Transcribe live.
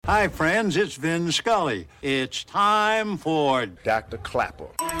Hi, friends. It's Vin Scully. It's time for Dr. Clapper.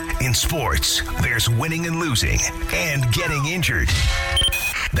 In sports, there's winning and losing and getting injured.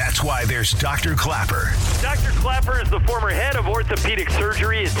 That's why there's Dr. Clapper. Dr. Clapper is the former head of orthopedic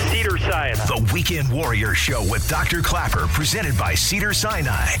surgery at Cedars-Sinai. The Weekend Warrior Show with Dr. Clapper, presented by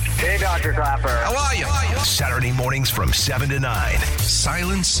Cedars-Sinai. Hey, Dr. Clapper. How are you? Saturday mornings from 7 to 9.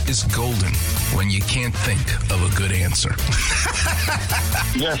 Silence is golden when you can't think of a good answer.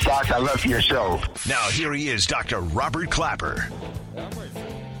 Yes, Doc, I love your show. Now, here he is, Dr. Robert Clapper.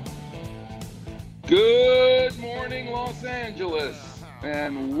 Good morning, Los Angeles,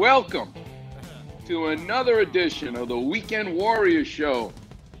 and welcome to another edition of the Weekend Warrior Show.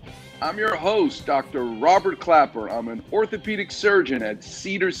 I'm your host, Dr. Robert Clapper. I'm an orthopedic surgeon at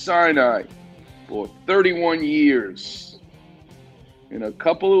Cedars-Sinai for 31 years. In a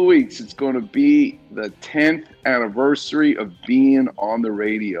couple of weeks, it's going to be the 10th anniversary of being on the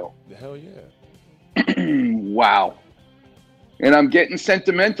radio. Hell yeah. Wow. And I'm getting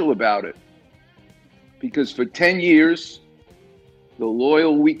sentimental about it because for 10 years, the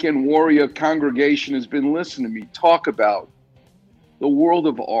loyal Weekend Warrior congregation has been listening to me talk about the world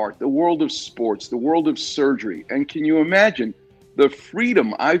of art, the world of sports, the world of surgery. And can you imagine the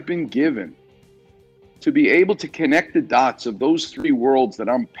freedom I've been given to be able to connect the dots of those three worlds that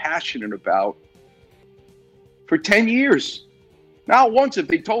I'm passionate about for 10 years? Not once have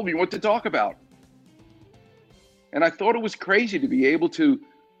they told me what to talk about. And I thought it was crazy to be able to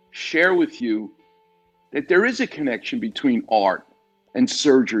share with you that there is a connection between art and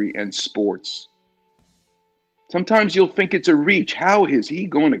surgery and sports. Sometimes you'll think it's a reach. How is he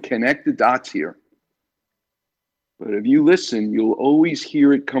going to connect the dots here? But if you listen, you'll always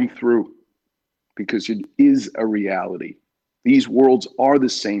hear it come through because it is a reality. These worlds are the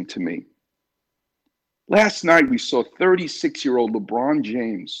same to me. Last night, we saw 36-year-old LeBron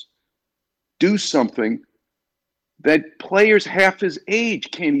James do something that players half his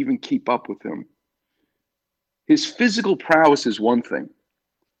age can't even keep up with him. His physical prowess is one thing.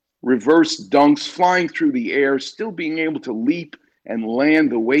 Reverse dunks, flying through the air, still being able to leap and land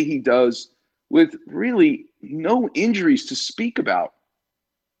the way he does with really no injuries to speak about.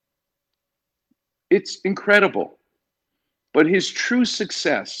 It's incredible. But his true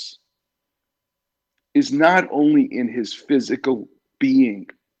success is not only in his physical being.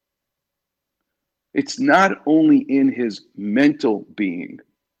 It's not only in his mental being.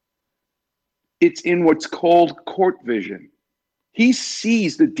 It's in what's called court vision. He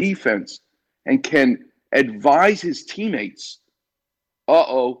sees the defense and can advise his teammates,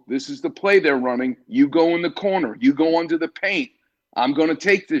 this is the play they're running. You go in the corner. You go under the paint. I'm going to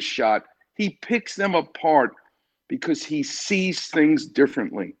take this shot. He picks them apart because he sees things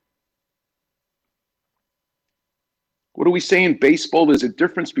differently. What do we say in baseball? There's a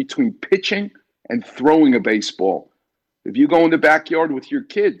difference between pitching and throwing a baseball. If you go in the backyard with your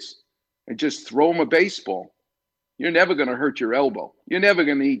kids and just throw them a baseball, you're never going to hurt your elbow. You're never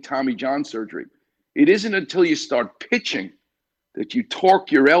going to need Tommy John surgery. It isn't until you start pitching that you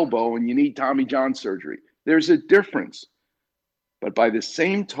torque your elbow and you need Tommy John surgery. There's a difference. But by the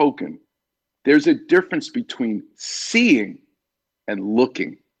same token, there's a difference between seeing and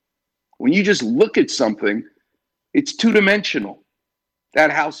looking. When you just look at something, it's two-dimensional.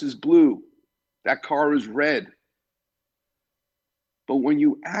 That house is blue. That car is red. But when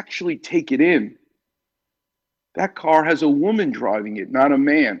you actually take it in, that car has a woman driving it, not a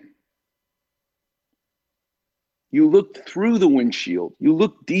man. You look through the windshield. You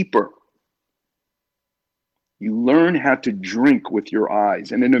look deeper. You learn how to drink with your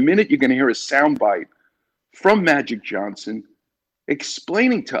eyes. And in a minute, you're going to hear a soundbite from Magic Johnson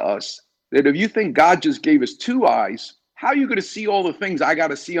explaining to us that if you think God just gave us two eyes, how are you going to see all the things I got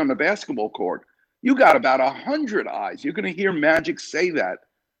to see on the basketball court? You got about 100 eyes. You're going to hear Magic say that.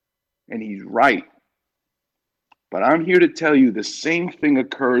 And he's right. But I'm here to tell you the same thing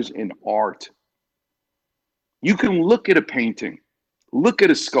occurs in art. You can look at a painting, look at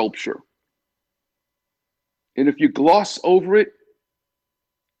a sculpture, and if you gloss over it,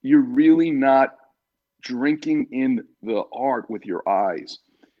 you're really not drinking in the art with your eyes.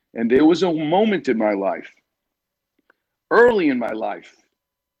 And there was a moment in my life, early in my life,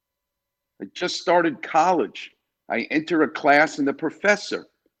 I just started college. I enter a class and the professor,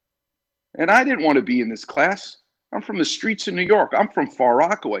 and I didn't want to be in this class. I'm from the streets of New York. I'm from Far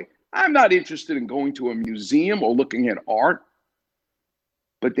Rockaway. I'm not interested in going to a museum or looking at art.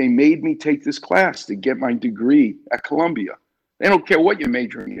 But they made me take this class to get my degree at Columbia. They don't care what you're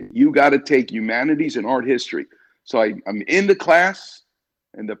majoring in. You got to take humanities and art history. So I'm in the class,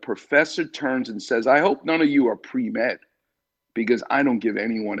 and the professor turns and says, I hope none of you are pre-med. because I don't give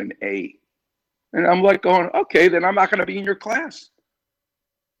anyone an A. And I'm like going, okay, then I'm not going to be in your class.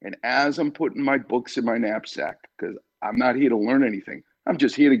 And as I'm putting my books in my knapsack, because I'm not here to learn anything, I'm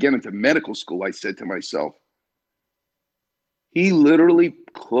just here to get into medical school, I said to myself. He literally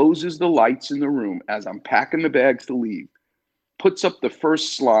closes the lights in the room as I'm packing the bags to leave, puts up the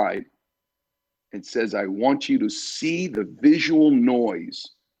first slide, and says, I want you to see the visual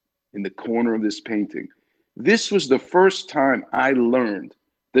noise in the corner of this painting. This was the first time I learned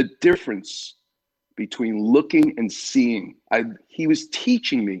the difference between looking and seeing. He was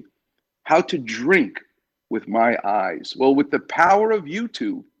teaching me how to drink with my eyes. Well, with the power of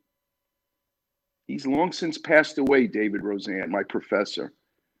YouTube, he's long since passed away, David Roseanne, my professor.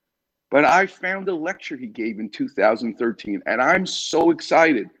 But I found a lecture he gave in 2013, and I'm so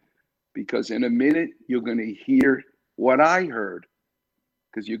excited because in a minute, you're going to hear what I heard,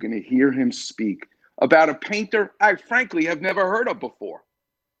 because you're going to hear him speak about a painter I frankly have never heard of before,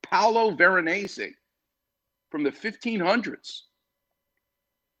 Paolo Veronese from the 1500s.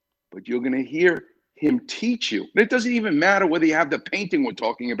 But you're going to hear him teach you. It doesn't even matter whether you have the painting we're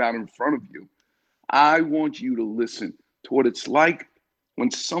talking about in front of you. I want you to listen to what it's like when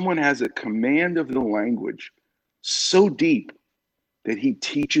someone has a command of the language so deep that he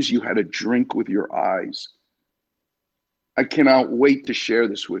teaches you how to drink with your eyes. I cannot wait to share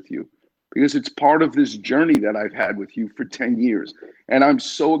this with you because it's part of this journey that I've had with you for 10 years. And I'm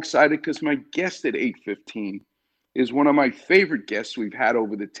so excited because my guest at 8:15 is one of my favorite guests we've had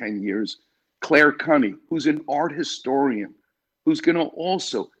over the 10 years, Claire Cunny, who's an art historian, who's going to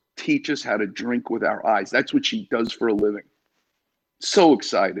also teach us how to drink with our eyes. That's what she does for a living. So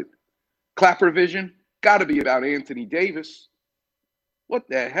excited. Clapper Vision, got to be about Anthony Davis. What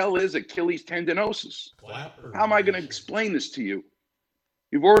the hell is Achilles tendinosis? How am I going to explain this to you?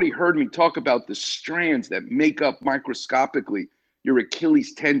 You've already heard me talk about the strands that make up microscopically your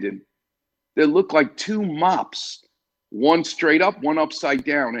Achilles tendon. They look like two mops, one straight up, one upside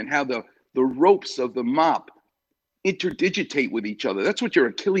down, and how the ropes of the mop interdigitate with each other. That's what your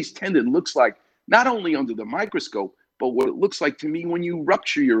Achilles tendon looks like, not only under the microscope, but what it looks like to me when you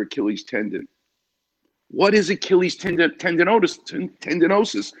rupture your Achilles tendon. What is Achilles tendinosis?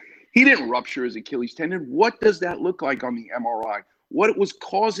 He didn't rupture his Achilles tendon. What does that look like on the MRI? What was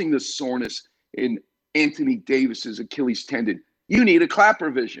causing the soreness in Anthony Davis's Achilles tendon? You need a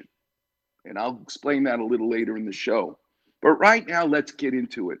Clapper Vision. And I'll explain that a little later in the show. But right now, let's get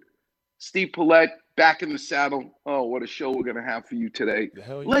into it. Steve Paulette, back in the saddle. Oh, what a show we're going to have for you today.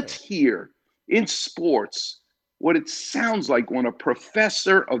 Yeah. Let's hear in sports what it sounds like when a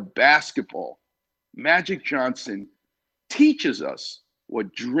professor of basketball, Magic Johnson, teaches us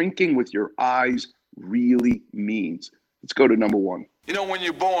what drinking with your eyes really means. Let's go to number one. You know, when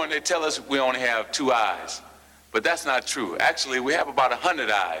you're born, they tell us we only have 2 eyes, but that's not true. Actually, we have about 100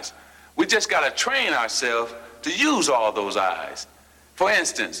 eyes. We just got to train ourselves to use all those eyes. For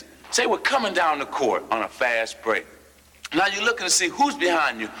instance, say we're coming down the court on a fast break. Now you're looking to see who's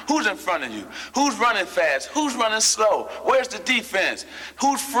behind you, who's in front of you, who's running fast, who's running slow, where's the defense,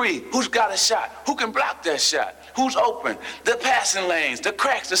 who's free, who's got a shot, who can block that shot, who's open, the passing lanes, the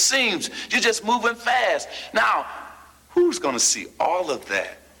cracks, the seams. You're just moving fast. Now, who's going to see all of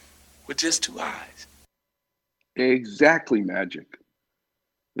that with just 2 eyes? Exactly, Magic.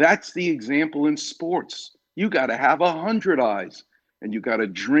 That's the example in sports. You got to have 100 eyes, and you got to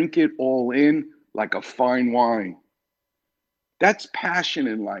drink it all in like a fine wine. That's passion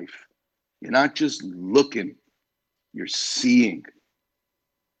in life. You're not just looking, you're seeing.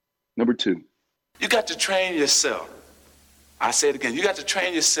 Number 2. You got to train yourself. I say it again. You got to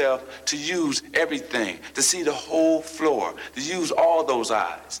train yourself to use everything, to see the whole floor, to use all those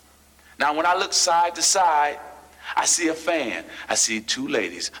eyes. Now, when I look side to side, I see a fan. I see 2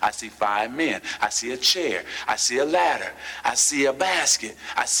 ladies. I see 5 men. I see a chair. I see a ladder. I see a basket.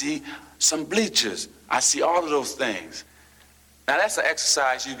 I see some bleachers. I see all of those things. Now, that's an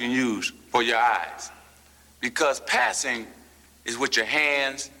exercise you can use for your eyes, because passing is with your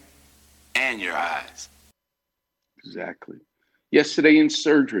hands and your eyes. Exactly. Yesterday in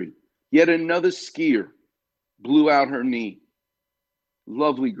surgery, yet another skier blew out her knee.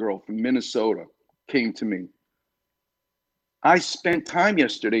 Lovely girl from Minnesota came to me. I spent time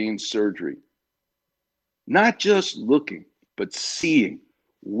yesterday in surgery, not just looking, but seeing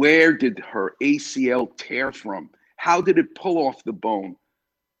where did her ACL tear from? How did it pull off the bone?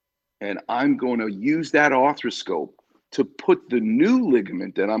 And I'm going to use that arthroscope to put the new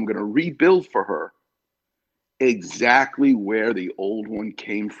ligament that I'm going to rebuild for her exactly where the old one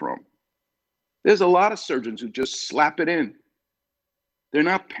came from. There's a lot of surgeons who just slap it in. They're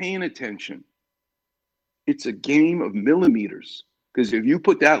not paying attention. It's a game of millimeters. Because if you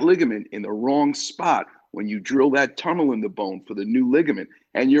put that ligament in the wrong spot, when you drill that tunnel in the bone for the new ligament,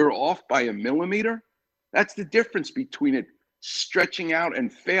 and you're off by a millimeter, that's the difference between it stretching out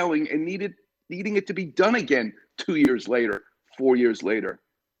and failing and needing it to be done again 2 years later, 4 years later.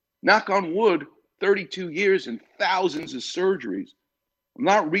 Knock on wood, 32 years and thousands of surgeries. I'm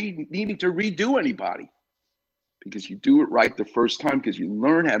not needing to redo anybody, because you do it right the first time, because you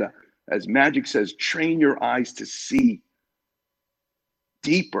learn how to, as Magic says, train your eyes to see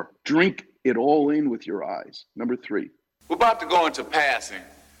deeper. Drink it all in with your eyes. Number 3. We're about to go into passing,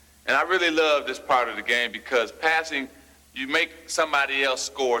 and I really love this part of the game because passing, you make somebody else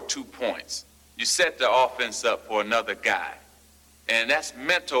score 2 points. You set the offense up for another guy, and that's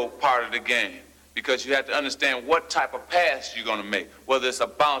mental part of the game because you have to understand what type of pass you're going to make, whether it's a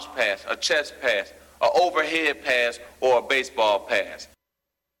bounce pass, a chest pass, an overhead pass, or a baseball pass.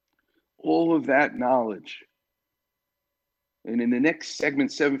 All of that knowledge. And in the next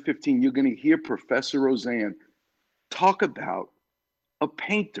segment, 7:15, you're going to hear Professor Roseanne talk about a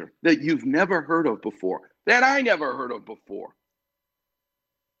painter that you've never heard of before, that I never heard of before.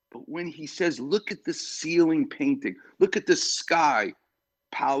 But when he says, look at the ceiling painting, look at the sky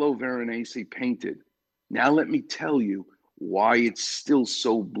Paolo Veronese painted. Now let me tell you why it's still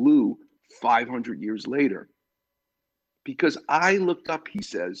so blue 500 years later. Because I looked up, he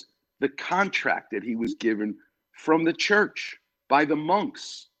says, the contract that he was given from the church by the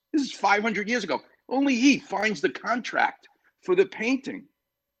monks. This is 500 years ago. Only he finds the contract for the painting.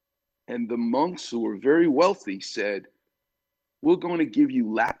 And the monks, who were very wealthy, said, we're going to give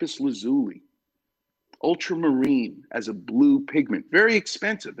you lapis lazuli, ultramarine as a blue pigment. Very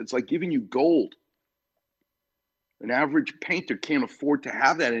expensive. It's like giving you gold. An average painter can't afford to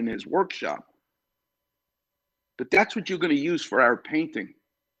have that in his workshop. But that's what you're going to use for our painting,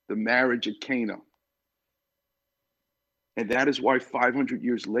 the Marriage at Cana. And that is why 500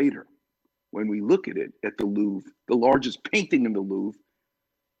 years later, when we look at it at the Louvre, the largest painting in the Louvre,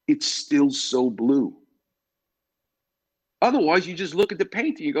 it's still so blue. Otherwise, you just look at the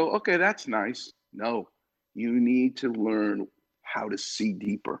painting, you go, okay, that's nice. No, you need to learn how to see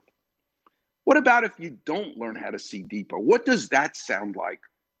deeper. What about if you don't learn how to see deeper? What does that sound like?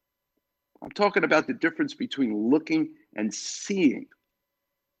 I'm talking about the difference between looking and seeing.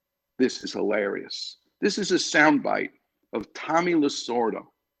 This is hilarious. This is a soundbite of Tommy Lasorda.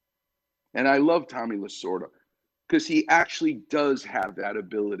 And I love Tommy Lasorda because he actually does have that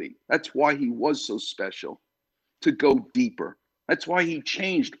ability. That's why he was so special, to go deeper. That's why he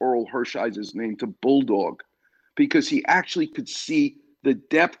changed Oral Hershiser's name to Bulldog, because he actually could see the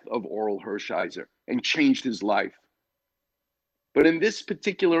depth of Oral Hershiser and changed his life. But in this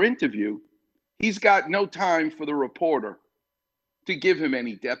particular interview, he's got no time for the reporter to give him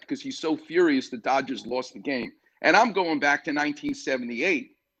any depth because he's so furious the Dodgers lost the game. And I'm going back to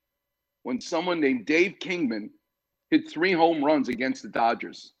 1978 when someone named Dave Kingman hit 3 home runs against the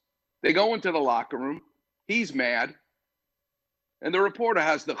Dodgers. They go into the locker room. He's mad. And the reporter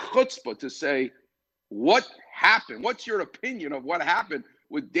has the chutzpah to say, what happened? What's your opinion of what happened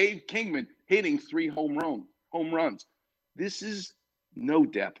with Dave Kingman hitting 3 home runs? This is no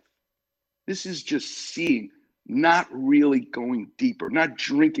depth. This is just seeing, not really going deeper, not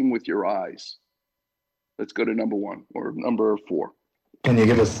drinking with your eyes. Let's go to number 1 or number 4. Can you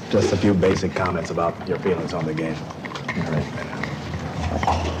give us just a few basic comments about your feelings on the game?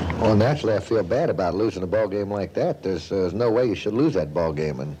 Well, naturally, I feel bad about losing a ball game like that. There's no way you should lose that ball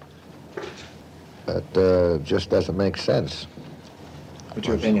game, and that just doesn't make sense. What's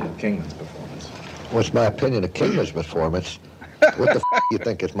your opinion of Kingman's performance? What's my opinion of Kingman's performance? What the you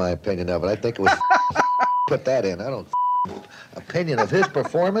think is my opinion of it? I think it was put that in. I don't opinion of his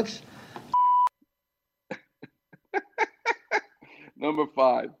performance. Number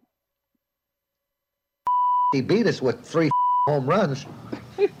 5. He beat us with 3 home runs.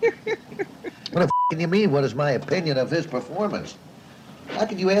 What the can you mean? What is my opinion of his performance? How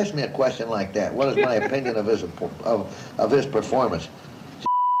could you ask me a question like that? What is my opinion of his performance?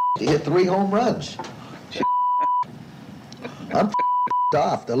 He hit 3 home runs. I'm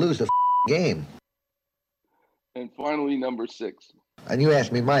off to lose the game. And finally, number 6. And you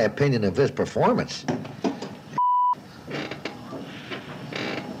asked me my opinion of his performance.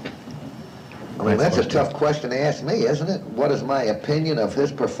 I mean, that's a tough question to ask me, isn't it? What is my opinion of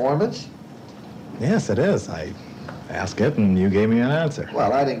his performance? Yes, it is. I asked it, and you gave me an answer.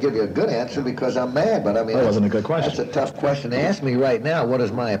 Well, I didn't give you a good answer because I'm mad, but I mean... That wasn't a good question. That's a tough question to ask me right now. What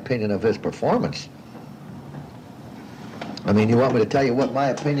is my opinion of his performance? I mean, you want me to tell you what my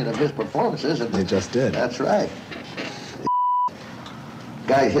opinion of his performance is? You just did. That's right.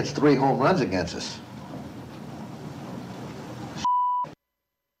 Guy hits 3 home runs against us.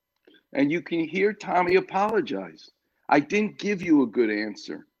 And you can hear Tommy apologize. I didn't give you a good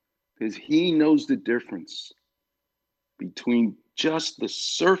answer because he knows the difference between just the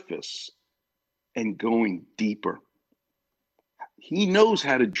surface and going deeper. He knows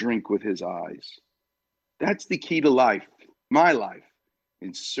how to drink with his eyes. That's the key to life, my life,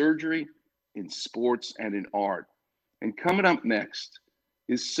 in surgery, in sports, and in art. And coming up next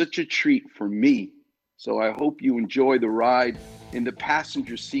is such a treat for me. So I hope you enjoy the ride in the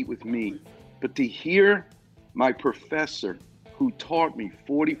passenger seat with me. But to hear my professor who taught me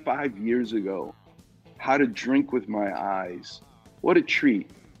 45 years ago how to drink with my eyes, what a treat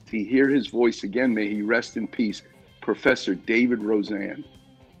to hear his voice again. May he rest in peace, Professor David Roseanne.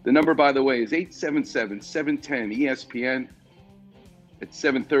 The number, by the way, is 877-710-ESPN. At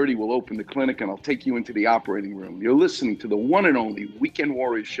 7:30, we'll open the clinic, and I'll take you into the operating room. You're listening to the one and only Weekend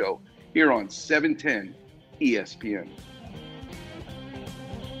Warriors show here on 710 ESPN.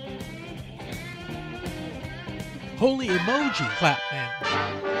 Holy emoji clap man.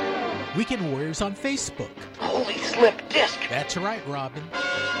 Weekend Warriors on Facebook. Holy slip disc. That's right, Robin.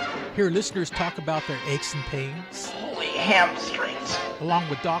 Hear listeners talk about their aches and pains. Holy hamstrings. Along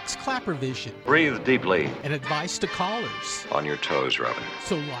with Doc's Clapper Vision. Breathe deeply. And advice to callers. On your toes, Robin.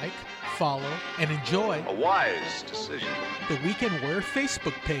 So like, follow, and enjoy a wise decision. The Weekend Warrior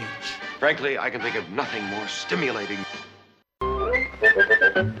Facebook page. Frankly, I can think of nothing more stimulating.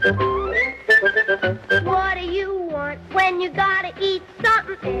 What do you want when you gotta eat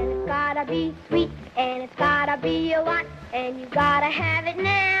something? And it's gotta be sweet, and it's gotta be a lot, and you gotta have it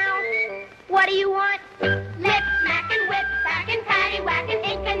now. What do you want? Lip smacking, whip smacking, patty whacking,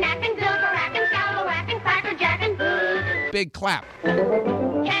 ink and knacking, silver racking, scalpel whacking, cracker jacking. Big clap.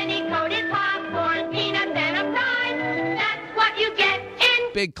 Candy coated popcorn, peanuts and a fries. That's what you get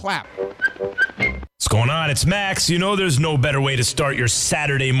in Big clap. What's going on? It's Max. You know there's no better way to start your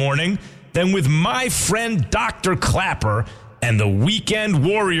Saturday morning than with my friend Dr. Clapper and the Weekend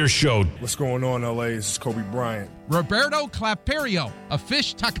Warrior Show. What's going on, LA? This is Kobe Bryant. Roberto Claperio, a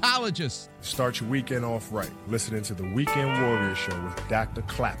fish tacologist. Start your weekend off right, listening to the Weekend Warrior Show with Dr.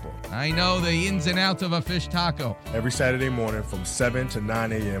 Clapper. I know the ins and outs of a fish taco. Every Saturday morning from 7 to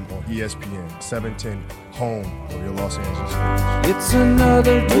 9 a.m. on ESPN, 710, home of your Los Angeles Lakers. It's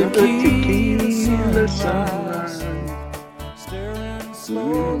another tequila sunrise, staring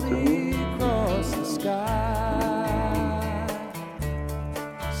slowly across the sky.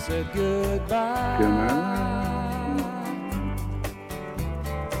 Said goodbye.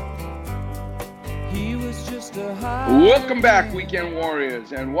 He was just a high. Welcome back, Weekend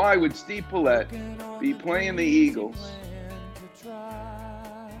Warriors. And why would Steve Paulette be playing the Eagles?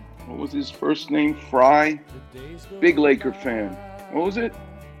 What was his first name? Fry? Big Laker fan. What was it?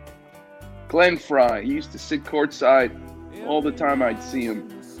 Glenn Fry. He used to sit courtside all the time. I'd see him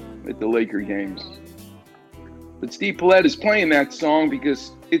at the Laker games. But Steve Paulette is playing that song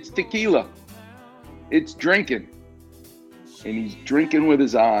because it's tequila. It's drinking. And he's drinking with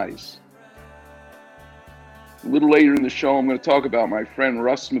his eyes. A little later in the show, I'm going to talk about my friend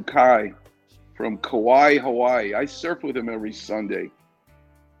Russ Mukai from Kauai, Hawaii. I surf with him every Sunday.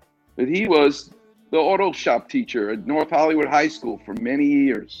 But he was the auto shop teacher at North Hollywood High School for many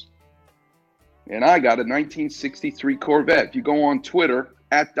years. And I got a 1963 Corvette. If you go on Twitter,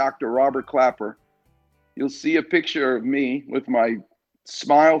 at Dr. Robert Clapper, you'll see a picture of me with my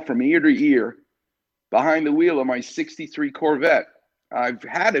smile from ear to ear behind the wheel of my 63 Corvette. I've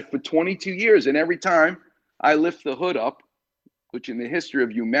had it for 22 years, and every time I lift the hood up, which in the history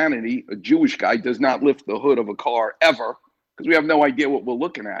of humanity, a Jewish guy does not lift the hood of a car ever, because we have no idea what we're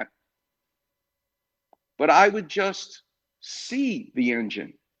looking at. But I would just see the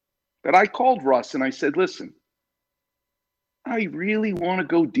engine. But I called Russ and I said, listen, I really want to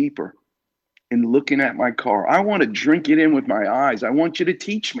go deeper in looking at my car. I want to drink it in with my eyes. I want you to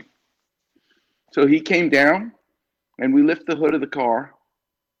teach me. So he came down and we lift the hood of the car.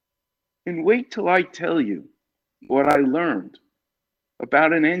 And wait till I tell you what I learned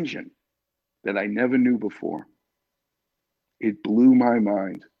about an engine that I never knew before. It blew my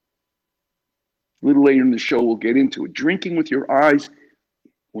mind. A little later in the show, we'll get into it. Drinking with your eyes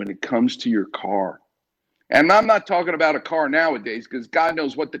when it comes to your car. And I'm not talking about a car nowadays, because God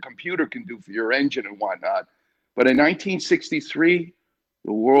knows what the computer can do for your engine and whatnot. But in 1963,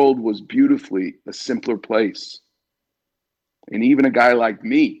 the world was beautifully a simpler place. And even a guy like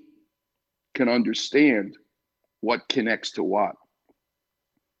me can understand what connects to what.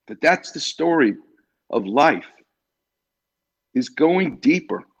 But that's the story of life, is going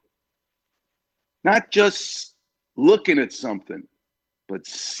deeper. Not just looking at something, but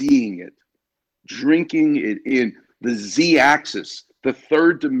seeing it, drinking it in. The Z-axis the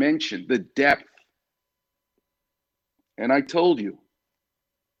third dimension, the depth. And I told you,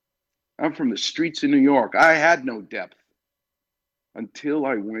 I'm from the streets of New York. I had no depth until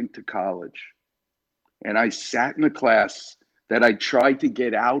I went to college. And I sat in a class that I tried to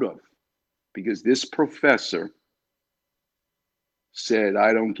get out of because this professor said,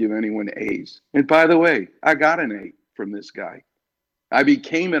 I don't give anyone A's. And by the way, I got an A from this guy. I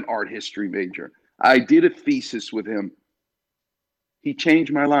became an art history major. I did a thesis with him. He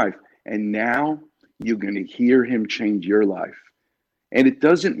changed my life. And now you're going to hear him change your life. And it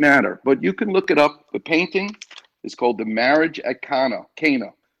doesn't matter, but you can look it up. The painting is called The Marriage at Cana.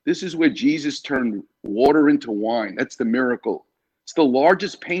 This is where Jesus turned water into wine. That's the miracle. It's the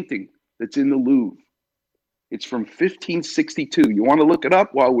largest painting that's in the Louvre. It's from 1562. You want to look it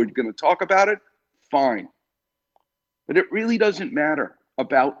up while we're going to talk about it? Fine. But it really doesn't matter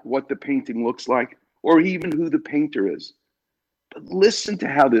about what the painting looks like or even who the painter is. But listen to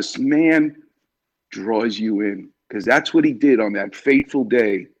how this man draws you in, because that's what he did on that fateful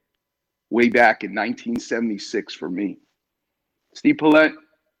day way back in 1976 for me. Steve Paulette,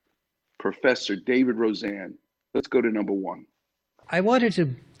 Professor David Roseanne. Let's go to number one. I wanted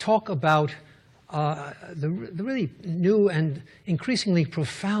to talk about the really new and increasingly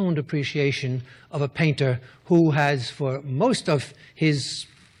profound appreciation of a painter who has, for most of his,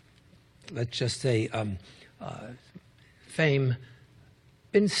 let's just say, fame,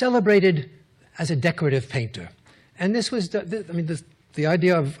 been celebrated as a decorative painter. And this was, the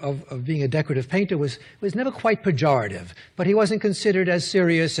idea of being a decorative painter was never quite pejorative, but he wasn't considered as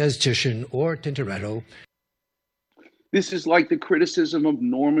serious as Titian or Tintoretto. This is like the criticism of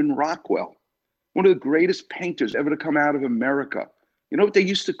Norman Rockwell, one of the greatest painters ever to come out of America. You know what they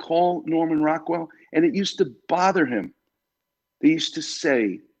used to call Norman Rockwell? And it used to bother him. They used to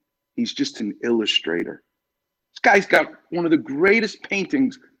say, he's just an illustrator. This guy's got one of the greatest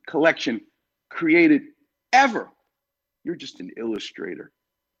paintings collection created ever. You're just an illustrator.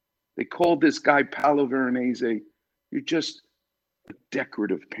 They called this guy Paolo Veronese, you're just a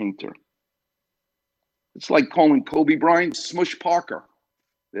decorative painter. It's like calling Kobe Bryant Smush Parker.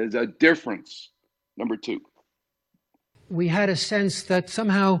 There's a difference. Number two. We had a sense that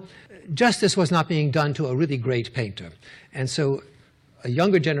somehow justice was not being done to a really great painter. And so a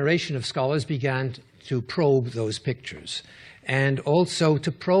younger generation of scholars began to probe those pictures and also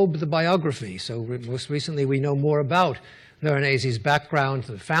to probe the biography. So most recently we know more about Veronese's background,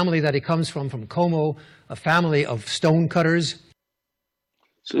 the family that he comes from Como, a family of stonecutters.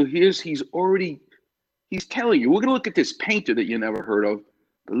 So he's telling you, we're going to look at this painter that you never heard of,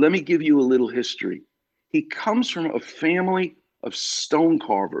 but let me give you a little history. He comes from a family of stone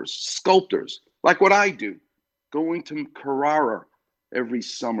carvers, sculptors, like what I do, going to Carrara every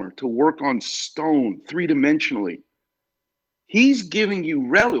summer to work on stone three-dimensionally. He's giving you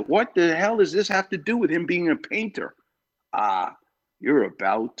relic. What the hell does this have to do with him being a painter? You're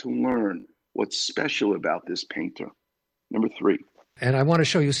about to learn what's special about this painter. Number three. And I want to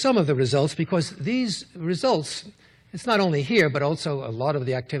show you some of the results, because these results, it's not only here, but also a lot of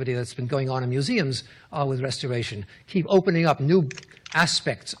the activity that's been going on in museums with restoration, keep opening up new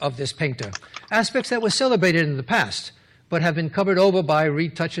aspects of this painter, aspects that were celebrated in the past, but have been covered over by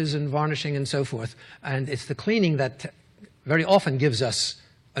retouches and varnishing and so forth. And it's the cleaning that very often gives us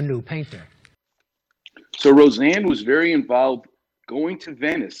a new painter. So Roseanne was very involved going to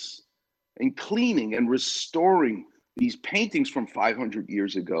Venice and cleaning and restoring these paintings from 500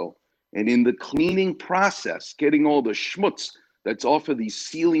 years ago. And in the cleaning process, getting all the schmutz that's off of these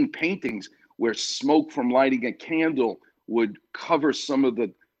ceiling paintings where smoke from lighting a candle would cover some of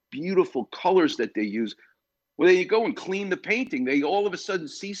the beautiful colors that they use. Well, there you go and clean the painting. They all of a sudden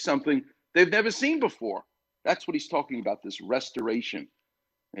see something they've never seen before. That's what he's talking about, this restoration.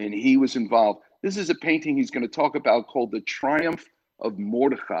 And he was involved. This is a painting he's going to talk about called The Triumph of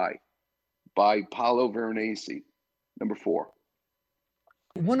Mordecai by Paolo Veronese. Number four.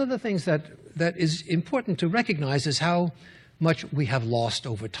 One of the things that is important to recognize is how much we have lost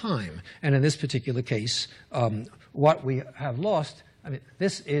over time. And in this particular case, what we have lost,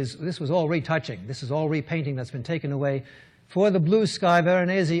 this was all retouching. This is all repainting that's been taken away. For the blue sky,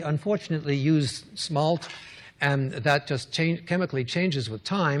 Veronese unfortunately used smalt, and that just chemically changes with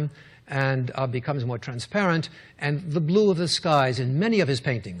time and becomes more transparent. And the blue of the skies in many of his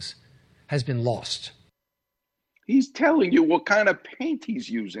paintings has been lost. He's telling you what kind of paint he's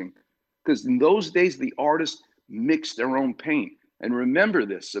using, because in those days, the artists mixed their own paint. And remember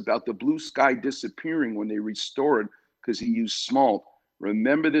this about the blue sky disappearing when they restored because he used smalt.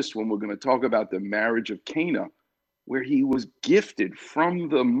 Remember this when we're going to talk about the marriage of Cana, where he was gifted from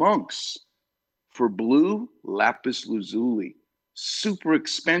the monks for blue lapis lazuli. super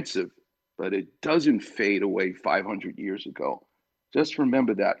expensive, but it doesn't fade away 500 years ago. Just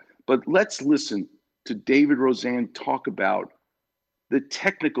remember that. But let's listen to David Roseanne talk about the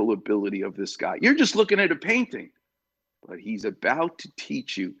technical ability of this guy. You're just looking at a painting, but he's about to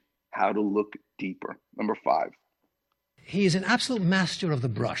teach you how to look deeper. Number 5. He is an absolute master of the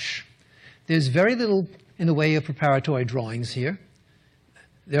brush. There's very little in the way of preparatory drawings here.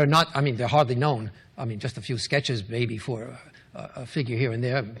 They're not, I mean, they're hardly known. I mean, just a few sketches maybe for a figure here and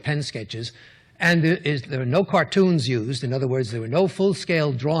there, pen sketches. And there are no cartoons used. In other words, there were no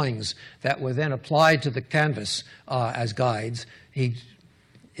full-scale drawings that were then applied to the canvas as guides. He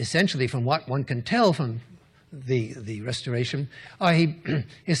essentially, from what one can tell from the restoration, he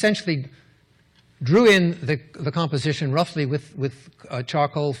essentially drew in the composition roughly with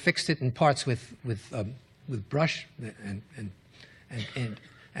charcoal, fixed it in parts with brush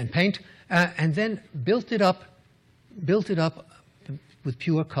and paint, and then built it up with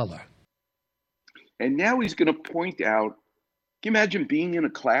pure color. And now he's going to point out, can you imagine being in a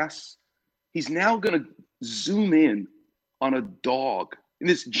class? He's now going to zoom in on a dog. In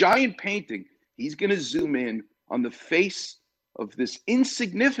this giant painting, he's going to zoom in on the face of this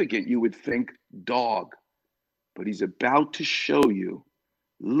insignificant, you would think, dog. But he's about to show you,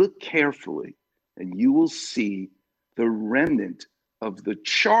 look carefully, and you will see the remnant of the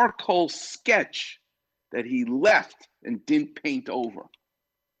charcoal sketch that he left and didn't paint over.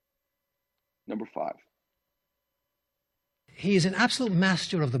 Number 5. He is an absolute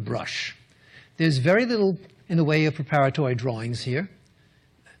master of the brush. There's very little in the way of preparatory drawings here.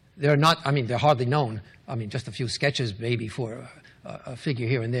 They're not, I mean, they're hardly known. I mean, just a few sketches maybe for a figure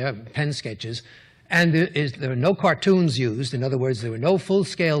here and there, pen sketches. And there are no cartoons used. In other words, there were no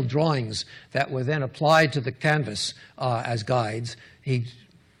full-scale drawings that were then applied to the canvas as guides. He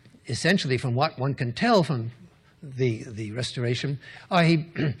essentially, from what one can tell from the restoration, he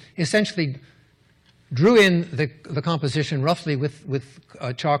essentially drew in the composition roughly with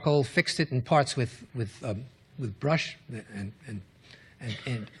charcoal, fixed it in parts with brush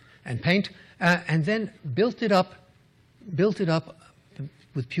and paint, and then built it up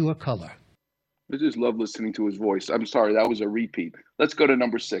with pure color. I just love listening to his voice. I'm sorry, that was a repeat. Let's go to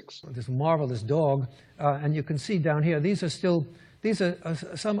number 6. This marvelous dog, and you can see down here, these are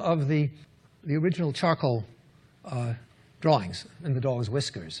some of the original charcoal drawings in the dog's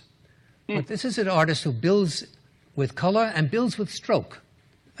whiskers. But this is an artist who builds with color and builds with stroke.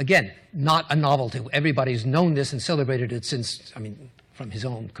 Again, not a novelty. Everybody's known this and celebrated it since, I mean, from his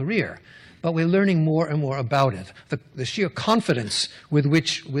own career. But we're learning more and more about it. The sheer confidence with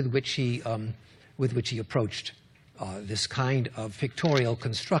which he approached this kind of pictorial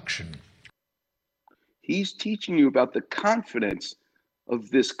construction. He's teaching you about the confidence of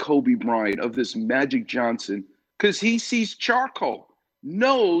this Kobe Bryant, of this Magic Johnson, because he sees charcoal,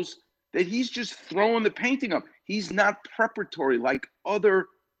 knows that he's just throwing the painting up. He's not preparatory like other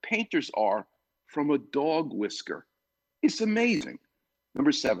painters are from a dog whisker. It's amazing.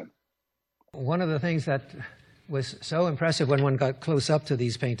 Number 7. One of the things that was so impressive when one got close up to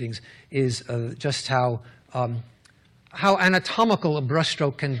these paintings is just how anatomical a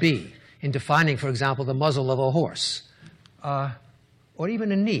brushstroke can be in defining, for example, the muzzle of a horse, or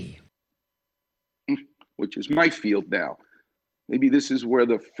even a knee. Which is my field now. Maybe this is where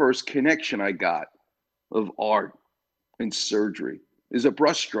the first connection I got of art and surgery is a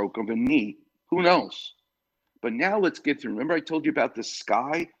brushstroke of a knee. Who knows? But now let's get to, remember I told you about the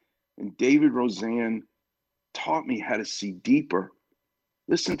sky? And David Roseanne taught me how to see deeper.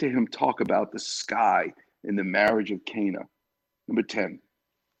 Listen to him talk about the sky in The Marriage of Cana. Number 10.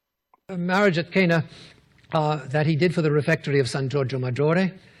 The Marriage at Cana that he did for the refectory of San Giorgio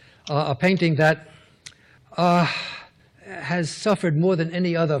Maggiore, a painting that has suffered more than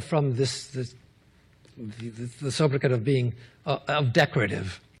any other from the sobriquet of being of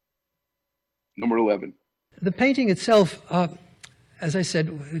decorative. Number 11. The painting itself, as I said,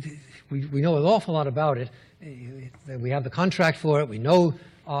 we know an awful lot about it. We have the contract for it. We know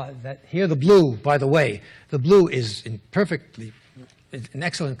that here the blue, by the way, the blue is in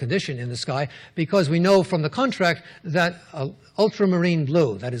excellent condition in the sky because we know from the contract that ultramarine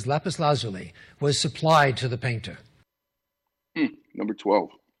blue, that is lapis lazuli, was supplied to the painter. Number 12.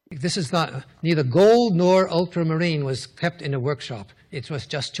 This is not, neither gold nor ultramarine was kept in a workshop. It was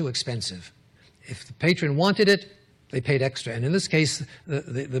just too expensive. If the patron wanted it, they paid extra. And in this case,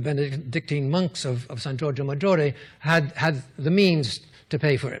 the Benedictine monks of San Giorgio Maggiore had the means to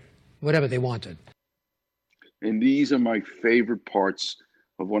pay for it, whatever they wanted. And these are my favorite parts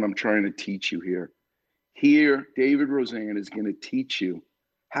of what I'm trying to teach you here. Here, David Roseanne is going to teach you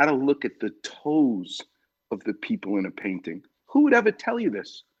how to look at the toes of the people in a painting. Who would ever tell you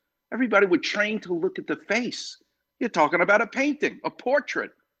this? Everybody would train to look at the face. You're talking about a painting, a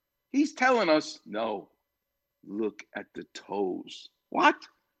portrait. He's telling us, no, look at the toes. What?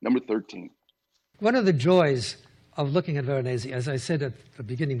 Number 13. One of the joys of looking at Veronese, as I said at the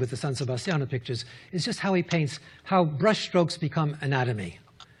beginning with the San Sebastiano pictures, is just how he paints, how brush strokes become anatomy.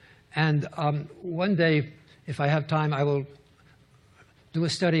 And one day, if I have time, I will do a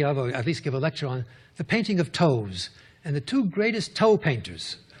study of, or at least give a lecture on, the painting of toes. And the two greatest toe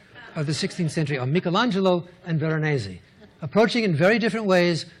painters of the 16th century are Michelangelo and Veronese, approaching in very different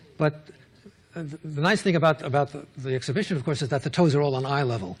ways, but the nice thing about the exhibition, of course, is that the toes are all on eye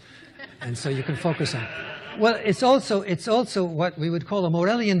level. And so you can focus on. Well, it's also what we would call a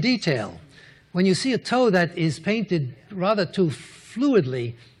Morellian detail. When you see a toe that is painted rather too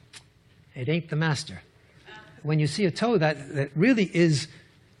fluidly, it ain't the master. When you see a toe that really is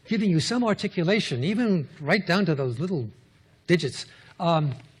giving you some articulation, even right down to those little digits,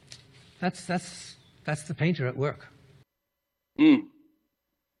 that's the painter at work.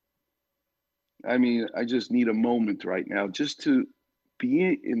 I mean, I just need a moment right now just to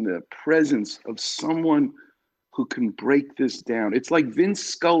be in the presence of someone who can break this down. It's like Vince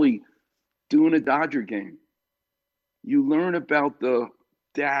Scully doing a Dodger game. You learn about the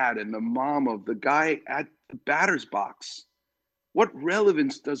dad and the mom of the guy at the batter's box. What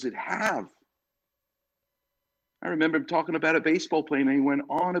relevance does it have? I remember him talking about a baseball player, and he went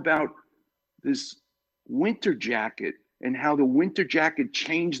on about this winter jacket and how the winter jacket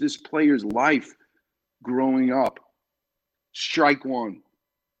changed this player's life growing up. Strike one,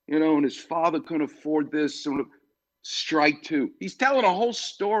 and his father couldn't afford this. So strike two. He's telling a whole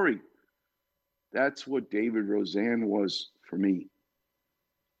story. That's what David Roseanne was for me.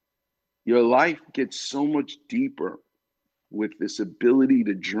 Your life gets so much deeper with this ability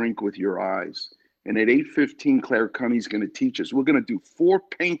to drink with your eyes. And at 8:15, Claire Cunney's going to teach us. We're going to do 4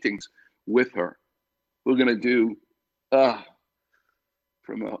 paintings with her. We're going to do,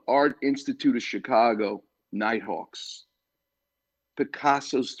 from the Art Institute of Chicago, Nighthawks.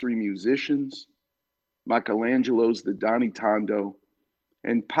 Picasso's 3 Musicians, Michelangelo's The Donny Tondo,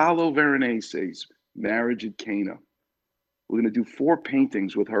 and Paolo Veronese's Marriage at Cana. We're going to do 4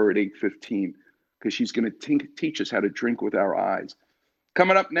 paintings with her at 8:15 because she's going to teach us how to drink with our eyes.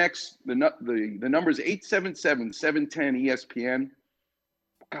 Coming up next, the number is 877-710-ESPN.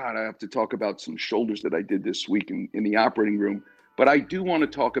 God, I have to talk about some shoulders that I did this week in the operating room. But I do want to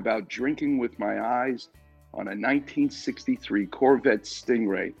talk about drinking with my eyes on a 1963 Corvette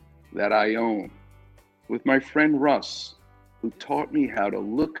Stingray that I own with my friend Russ, who taught me how to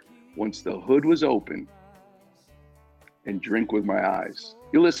look once the hood was open and drink with my eyes.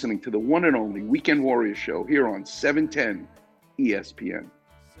 You're listening to the one and only Weekend Warrior Show here on 710 ESPN.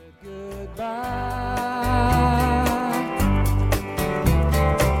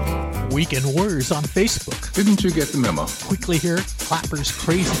 Weekend Warriors on Facebook. Didn't you get the memo? Quickly hear Clapper's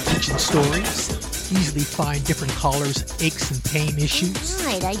crazy kitchen stories. Easily find different callers' aches and pain issues.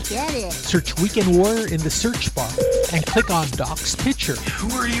 Right, I get it. Search Weekend Warrior in the search bar and click on Doc's picture.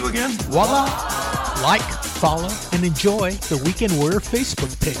 Who are you again? Voila! Like, follow, and enjoy the Weekend Warrior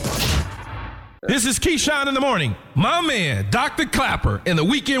Facebook page. This is Keyshawn in the morning. My man, Dr. Clapper, and the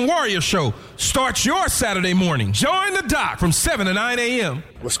Weekend Warrior Show starts your Saturday morning. Join the doc from 7 to 9 a.m.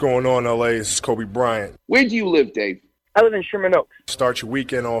 What's going on, LA? This is Kobe Bryant. Where do you live, Dave? I live in Sherman Oaks. Start your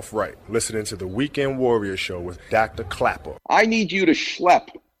weekend off right. Listening to the Weekend Warrior Show with Dr. Clapper. I need you to schlep.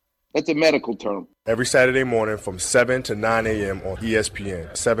 That's a medical term. Every Saturday morning from 7 to 9 a.m. on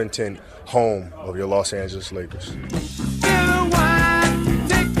ESPN, 710, home of your Los Angeles Lakers.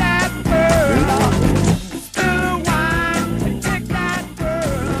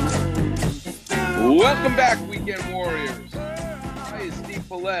 Welcome back, Weekend Warriors. Hi, it's Steve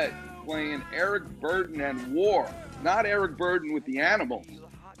Follett playing Eric Burdon and War. Not Eric Burdon with the Animals.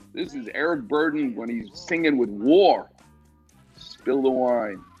 This is Eric Burdon when he's singing with War. Spill the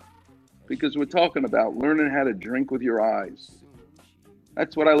wine. Because we're talking about learning how to drink with your eyes.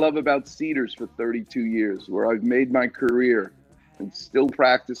 That's what I love about Cedars for 32 years, where I've made my career and still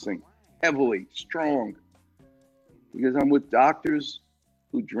practicing heavily, strong. Because I'm with doctors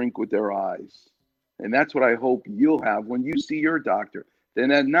who drink with their eyes. And that's what I hope you'll have when you see your doctor. Then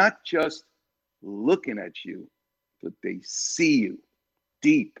they're not just looking at you, but they see you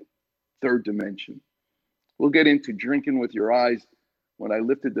deep, third dimension. We'll get into drinking with your eyes when I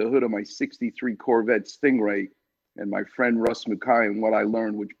lifted the hood of my 63 Corvette Stingray and my friend Russ Mackay and what I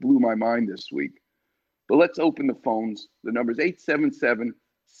learned, which blew my mind this week. But let's open the phones. The number is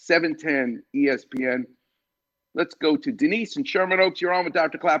 877-710-ESPN. Let's go to Denise in Sherman Oaks. You're on with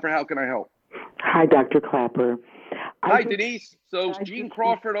Dr. Clapper. How can I help? Hi, Dr. Clapper. Hi, Denise. So Gene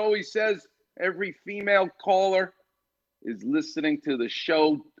Crawford always says every female caller is listening to the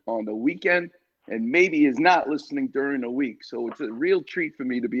show on the weekend and maybe is not listening during the week. So it's a real treat for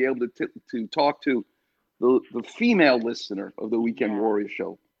me to be able to talk to the female listener of the Weekend Warrior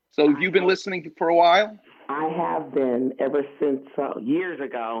Show. So have you been listening for a while? I have been ever since years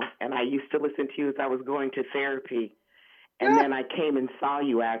ago, and I used to listen to you as I was going to therapy. And then I came and saw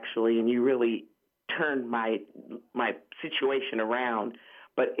you, actually, and you really turned my situation around.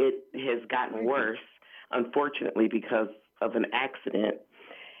 But it has gotten worse, unfortunately, because of an accident.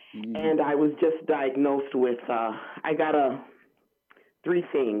 And I was just diagnosed with, I got 3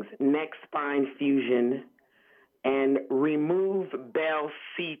 things: neck spine fusion and remove Bell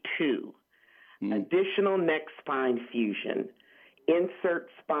C2, additional neck spine fusion, insert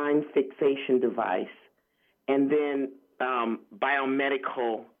spine fixation device, and then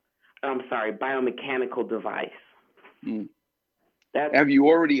biomechanical device. Have you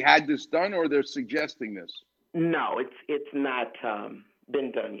already had this done, or they're suggesting this? No, it's not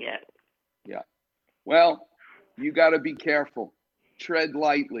been done yet. Yeah. Well, you got to be careful. Tread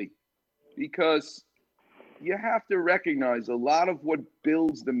lightly, because you have to recognize a lot of what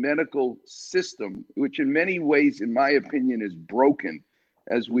builds the medical system, which in many ways, in my opinion, is broken,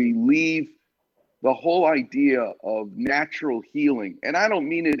 as we leave the whole idea of natural healing. And I don't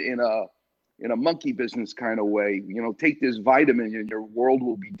mean it in a monkey business kind of way, take this vitamin and your world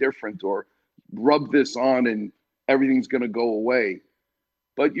will be different, or rub this on and everything's going to go away.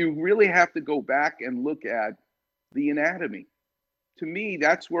 But you really have to go back and look at the anatomy. To me,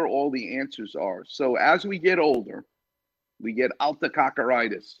 that's where all the answers are. So as we get older, we get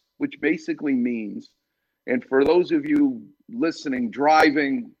altococcaritis, which basically means, and for those of you listening,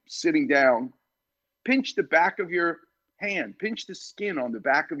 driving, sitting down, pinch the back of your hand, pinch the skin on the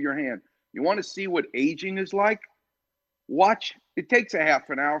back of your hand. You want to see what aging is like? Watch, it takes a half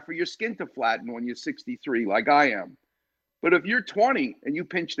an hour for your skin to flatten when you're 63, like I am. But if you're 20 and you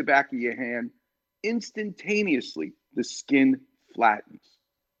pinch the back of your hand, instantaneously the skin flattens.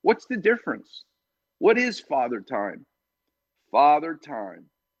 What's the difference? What is father time? Father time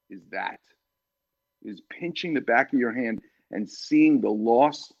is pinching the back of your hand and seeing the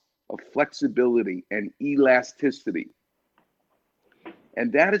loss of flexibility and elasticity.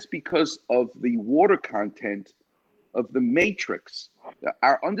 And that is because of the water content of the matrix.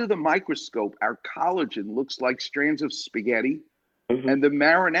 Under the microscope, our collagen looks like strands of spaghetti, and the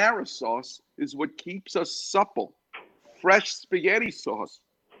marinara sauce is what keeps us supple. Fresh spaghetti sauce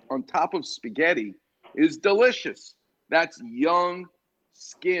on top of spaghetti is delicious. That's young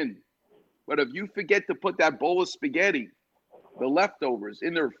skin. But if you forget to put that bowl of spaghetti, the leftovers,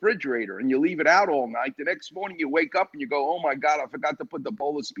 in the refrigerator, and you leave it out all night, the next morning you wake up and you go, oh my God, I forgot to put the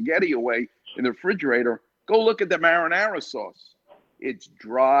bowl of spaghetti away in the refrigerator. Go look at the marinara sauce. It's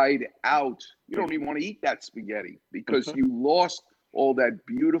dried out. You don't even want to eat that spaghetti because you lost all that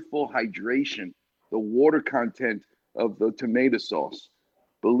beautiful hydration, the water content of the tomato sauce.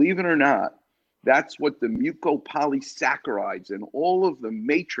 Believe it or not, that's what the mucopolysaccharides and all of the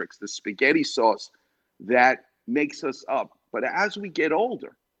matrix, the spaghetti sauce, that makes us up. But as we get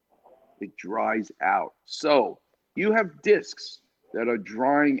older, it dries out. So you have discs that are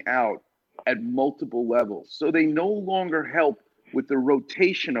drying out at multiple levels. So they no longer help with the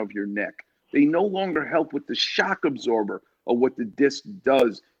rotation of your neck. They no longer help with the shock absorber of what the disc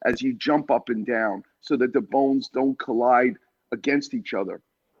does as you jump up and down so that the bones don't collide against each other.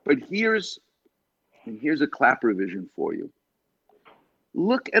 But here's a Clapper vision for you.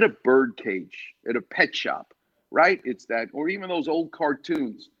 Look at a bird cage at a pet shop, right? It's that, or even those old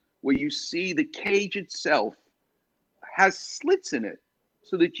cartoons where you see the cage itself has slits in it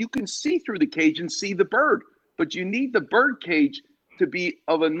so that you can see through the cage and see the bird. But you need the bird cage to be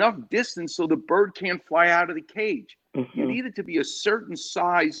of enough distance so the bird can't fly out of the cage. You need it to be a certain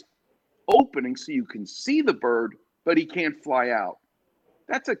size opening so you can see the bird, but he can't fly out.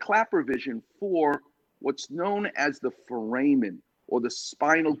 That's a Clapper vision for what's known as the foramen or the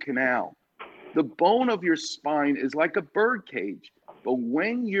spinal canal. The bone of your spine is like a bird cage, but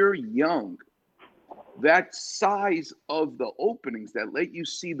when you're young, that size of the openings that let you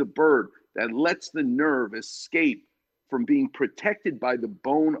see the bird, that lets the nerve escape from being protected by the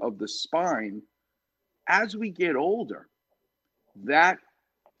bone of the spine, as we get older, that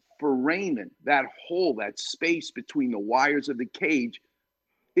foramen, that hole, that space between the wires of the cage,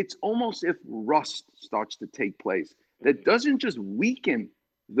 it's almost if rust starts to take place. That doesn't just weaken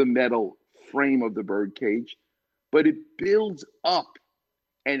the metal frame of the bird cage, but it builds up.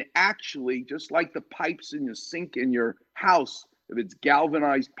 And actually, just like the pipes in your sink in your house, if it's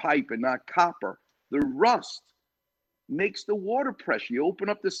galvanized pipe and not copper, the rust makes the water pressure. You open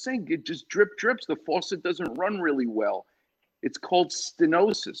up the sink, it just drips. The faucet doesn't run really well. It's called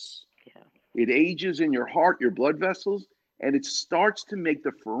stenosis. Yeah. It ages in your heart, your blood vessels, and it starts to make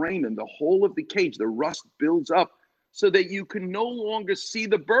the foramen, the whole of the cage, the rust builds up so that you can no longer see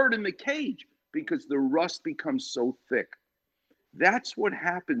the bird in the cage because the rust becomes so thick. That's what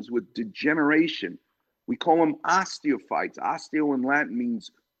happens with degeneration. We call them osteophytes. Osteo in Latin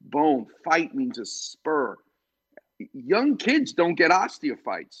means bone. Phyte means a spur. Young kids don't get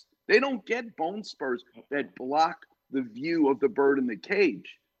osteophytes. They don't get bone spurs that block the view of the bird in the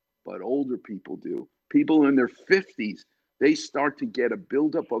cage, but older people do. People in their 50s, they start to get a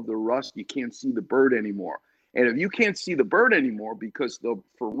buildup of the rust. You can't see the bird anymore. And if you can't see the bird anymore because the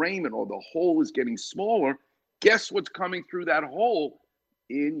foramen or the hole is getting smaller, guess what's coming through that hole?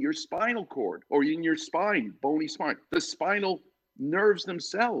 In your spinal cord or in your spine, bony spine, the spinal nerves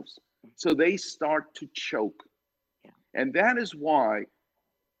themselves. So they start to choke. Yeah. And that is why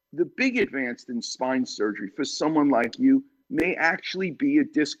the big advance in spine surgery for someone like you may actually be a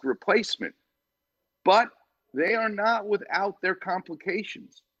disc replacement, but they are not without their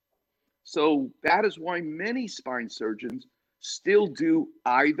complications. So that is why many spine surgeons still do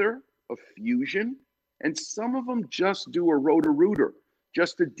either a fusion, and some of them just do a rotor-rooter,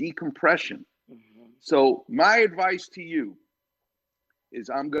 just a decompression. Mm-hmm. So my advice to you is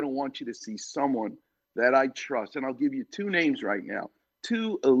I'm going to want you to see someone that I trust. And I'll give you two names right now,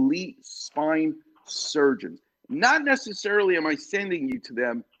 two elite spine surgeons. Not necessarily am I sending you to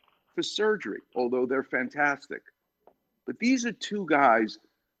them for surgery, although they're fantastic. But these are two guys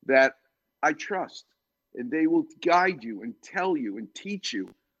that I trust, and they will guide you and tell you and teach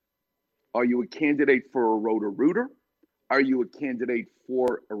you. Are you a candidate for a rotor-rooter? Are you a candidate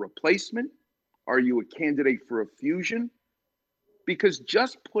for a replacement? Are you a candidate for a fusion? Because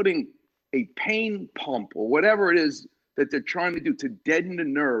just putting a pain pump or whatever it is that they're trying to do to deaden the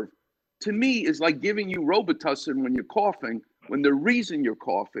nerve, to me, is like giving you Robitussin when you're coughing, when the reason you're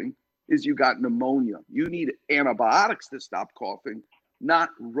coughing is you got pneumonia. You need antibiotics to stop coughing, not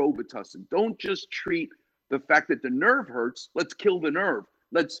Robitussin. Don't just treat the fact that the nerve hurts. Let's kill the nerve.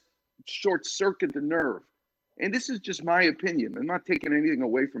 Let's short circuit the nerve. And this is just my opinion. I'm not taking anything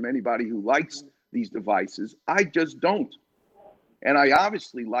away from anybody who likes these devices. I just don't. And I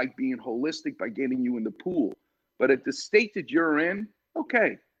obviously like being holistic by getting you in the pool. But at the state that you're in,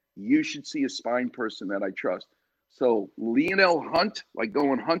 okay, you should see a spine person that I trust. So Lionel Hunt, like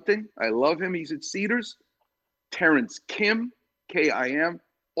going hunting. I love him. He's at Cedars. Terrence Kim, K-I-M,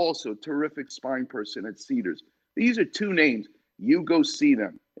 also terrific spine person at Cedars. These are two names. You go see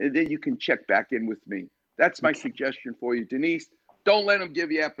them, and then you can check back in with me. That's my suggestion for you, Denise. Don't let them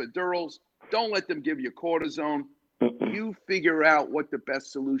give you epidurals. Don't let them give you cortisone. You figure out what the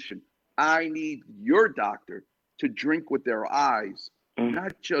best solution. I need your doctor to drink with their eyes,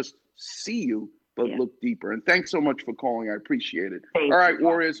 not just see you, but look deeper. And thanks so much for calling. I appreciate it. All right,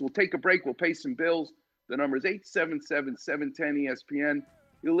 Warriors, we'll take a break. We'll pay some bills. The number is 877-710-ESPN.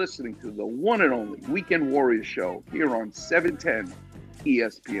 You're listening to the one and only Weekend Warriors show here on 710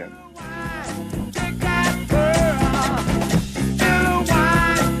 ESPN.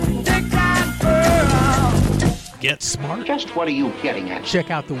 Get smart. Just what are you getting at? Check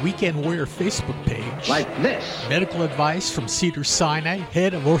out the Weekend Warrior Facebook page. Like this. Medical advice from Cedars-Sinai,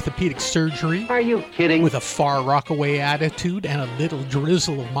 head of orthopedic surgery. Are you kidding? With a far rockaway attitude and a little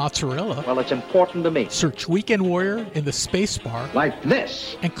drizzle of mozzarella. Well, it's important to me. Search Weekend Warrior in the space bar. Like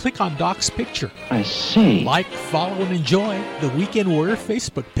this. And click on Doc's picture. I see. Like, follow, and enjoy the Weekend Warrior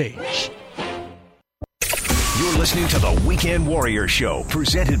Facebook page. You're listening to the Weekend Warrior Show,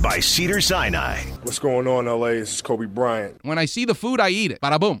 presented by Cedars-Sinai. What's going on, LA? This is Kobe Bryant. When I see the food, I eat it.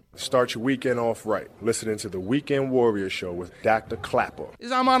 Bada boom. Start your weekend off right. Listening to the Weekend Warrior Show with Dr. Clapper.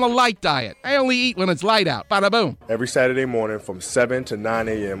 I'm on a light diet. I only eat when it's light out. Bada boom. Every Saturday morning from 7 to 9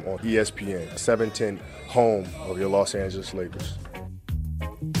 a.m. on ESPN, 710, home of your Los Angeles Lakers.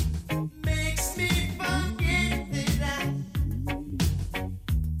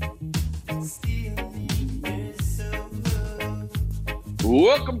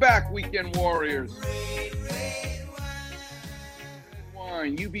 Welcome back, Weekend Warriors.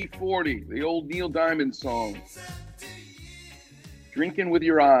 Wine, UB40, the old Neil Diamond song. Drinking with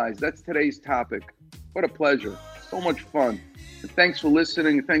your eyes. That's today's topic. What a pleasure. So much fun. And thanks for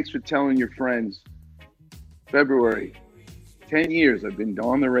listening, and thanks for telling your friends. February, 10 years I've been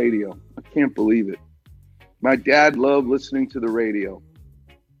on the radio. I can't believe it. My dad loved listening to the radio.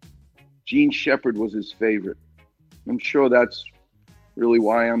 Gene Shepard was his favorite. I'm sure that's really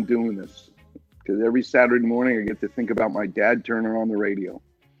why I'm doing this, because every Saturday morning I get to think about my dad turning on the radio.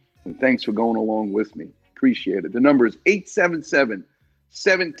 And thanks for going along with me. Appreciate it. The number is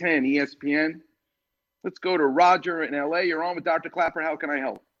 877-710-ESPN. Let's go to Roger in L.A. You're on with Dr. Clapper. How can I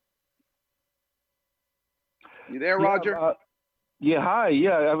help? You there, Roger? Hi.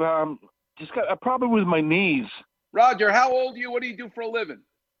 Yeah, I've just got a problem with my knees. Roger, how old are you? What do you do for a living?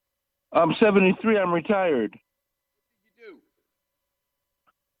 I'm 73. I'm retired.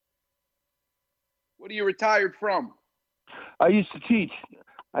 What are you retired from? I used to teach.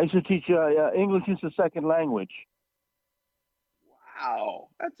 English as a second language. Wow,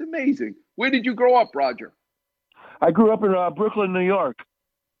 that's amazing. Where did you grow up, Roger? I grew up in Brooklyn, New York.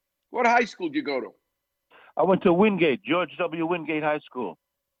 What high school did you go to? I went to Wingate, George W. Wingate High School.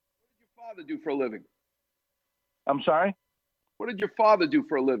 What did your father do for a living? I'm sorry? What did your father do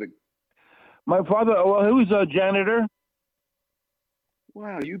for a living? My father, well, he was a janitor.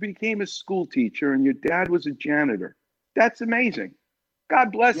 Wow, you became a school teacher and your dad was a janitor. That's amazing.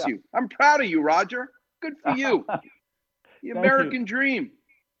 God bless you. I'm proud of you, Roger. Good for you. The American dream.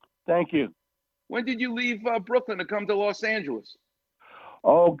 Thank you. When did you leave Brooklyn to come to Los Angeles?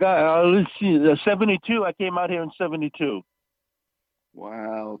 Oh, God. Let's see. 72. I came out here in 72.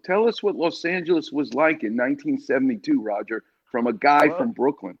 Wow. Tell us what Los Angeles was like in 1972, Roger, from a guy from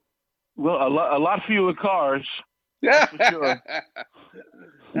Brooklyn. Well, a lot fewer cars. Yeah. For sure.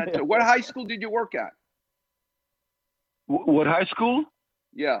 What high school did you work at? What high school?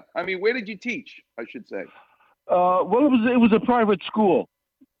 Yeah. I mean, where did you teach, I should say? Well, it was a private school.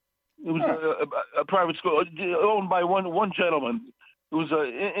 It was a private school owned by one gentleman. It was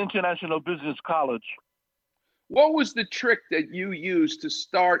an international business college. What was the trick that you used to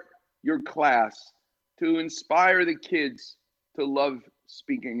start your class to inspire the kids to love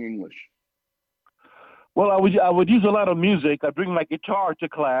speaking English? Well, I would use a lot of music. I'd bring my guitar to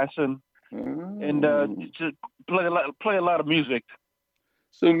class and to play a lot of music.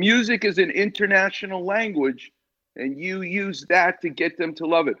 So music is an international language, and you use that to get them to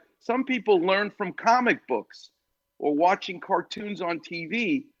love it. Some people learn from comic books or watching cartoons on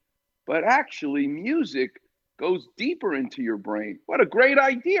TV, but actually music goes deeper into your brain. What a great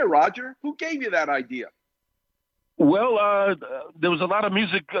idea, Roger. Who gave you that idea? Well, there was a lot of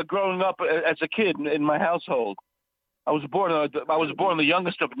music growing up as a kid in my household. I was born the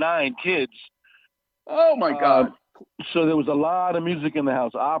youngest of 9 kids. Oh my God! So there was a lot of music in the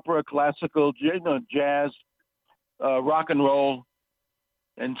house: opera, classical, jazz, rock and roll,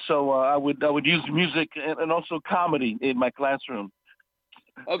 and so I would use music and also comedy in my classroom.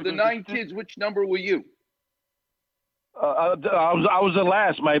 Of the 9 kids, which number were you? I was the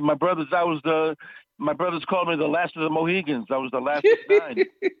last. My brothers called me the last of the Mohegans. I was the last of 9.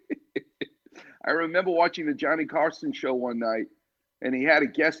 I remember watching the Johnny Carson show one night, and he had a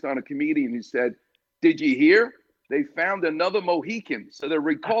guest on, a comedian who said, "Did you hear? They found another Mohican, so they're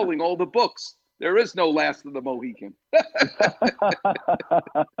recalling all the books. There is no last of the Mohican."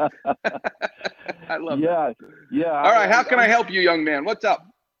 I love it. Yeah. All right, how can I help you, young man? What's up?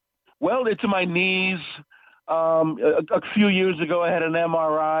 Well, it's my knees. A few years ago, I had an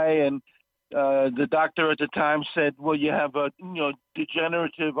MRI, and the doctor at the time said, "Well, you have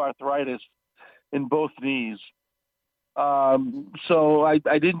degenerative arthritis in both knees." So I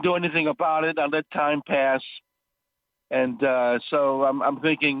didn't do anything about it. I let time pass, and so I'm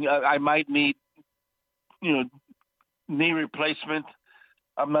thinking I might need, knee replacement.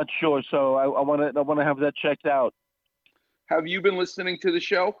 I'm not sure, so I want to have that checked out. Have you been listening to the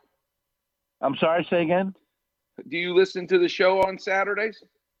show? I'm sorry, say again? Do you listen to the show on Saturdays?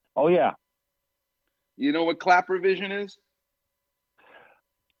 Oh, yeah. You know what Clapper Vision is?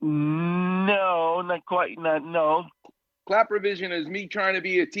 No, not quite. No. Clapper Vision is me trying to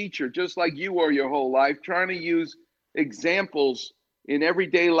be a teacher, just like you were your whole life, trying to use examples in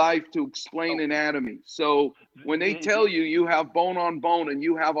everyday life to explain anatomy. So when they tell you you have bone on bone and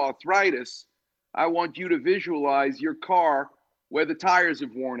you have arthritis, I want you to visualize your car where the tires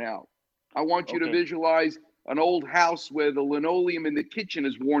have worn out. I want you to visualize an old house where the linoleum in the kitchen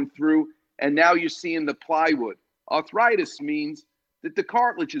is worn through, and now you're seeing the plywood. Arthritis means that the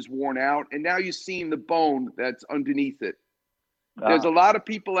cartilage is worn out, and now you're seeing the bone that's underneath it. There's a lot of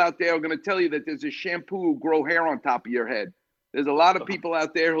people out there who are going to tell you that there's a shampoo who grow hair on top of your head. There's a lot of people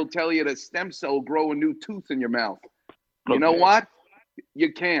out there who'll tell you that stem cell will grow a new tooth in your mouth. You know what?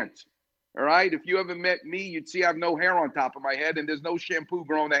 You can't. All right? If you ever met me, you'd see I have no hair on top of my head, and there's no shampoo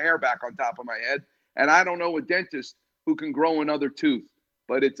growing the hair back on top of my head. And I don't know a dentist who can grow another tooth.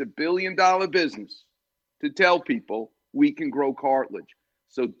 But it's $1 billion business to tell people we can grow cartilage.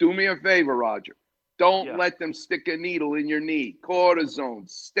 So do me a favor, Roger. Don't let them stick a needle in your knee. Cortisone,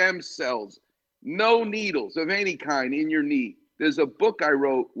 stem cells, no needles of any kind in your knee. There's a book I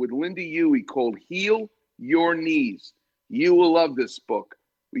wrote with Linda Huey called Heal your knees. You will love this book.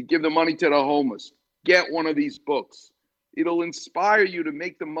 We give the money to the homeless. Get one of these books. It'll inspire you to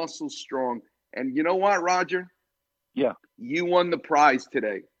make the muscles strong. And you know what, Roger? Yeah. You won the prize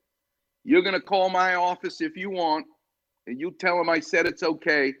today. You're going to call my office if you want, and you tell them I said it's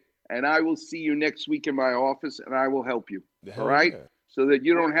okay, and I will see you next week in my office, and I will help you. All right? Yeah. So that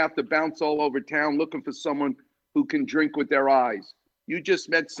you don't have to bounce all over town looking for someone who can drink with their eyes. You just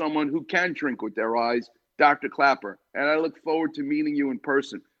met someone who can drink with their eyes, Dr. Clapper, and I look forward to meeting you in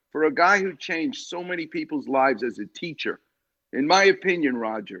person. For a guy who changed so many people's lives as a teacher, in my opinion,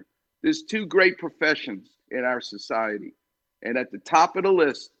 Roger, there's two great professions in our society. And at the top of the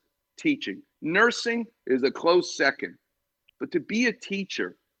list, teaching. Nursing is a close second. But to be a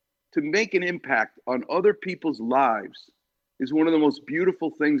teacher, to make an impact on other people's lives is one of the most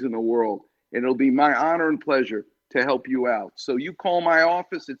beautiful things in the world. And it'll be my honor and pleasure to help you out. So you call my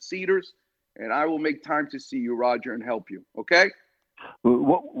office at Cedars, and I will make time to see you, Roger, and help you. Okay?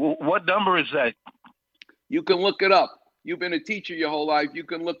 What number is that? You can look it up. You've been a teacher your whole life. You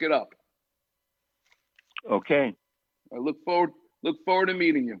can look it up. Okay. I look forward to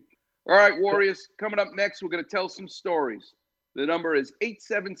meeting you. All right, Warriors, coming up next, we're going to tell some stories. The number is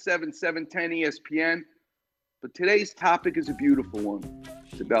 877-710-ESPN. But today's topic is a beautiful one.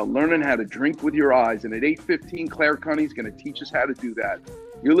 It's about learning how to drink with your eyes. And at 8:15, Claire Cunney is going to teach us how to do that.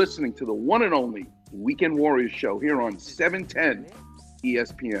 You're listening to the one and only Weekend Warriors show here on 710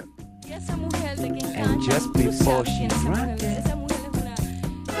 ESPN. And just before she drank it.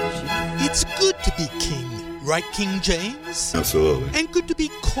 It's good to be king, right, King James? Absolutely. And good to be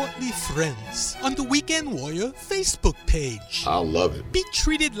courtly friends on the Weekend Warrior Facebook page. I love it. Be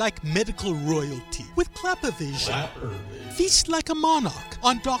treated like medical royalty with Clappervision. Feast like a monarch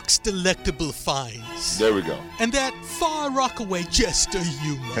on Doc's delectable finds. There we go. And that far rockaway jester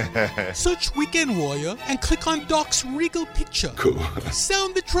humor. Search Weekend Warrior and click on Doc's regal picture. Cool.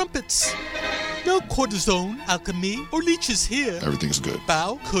 Sound the trumpets. No cortisone, alchemy, or leeches here. Everything's good.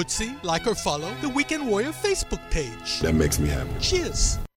 Bow, curtsy, like or follow the Weekend Warrior Facebook page. That makes me happy. Cheers.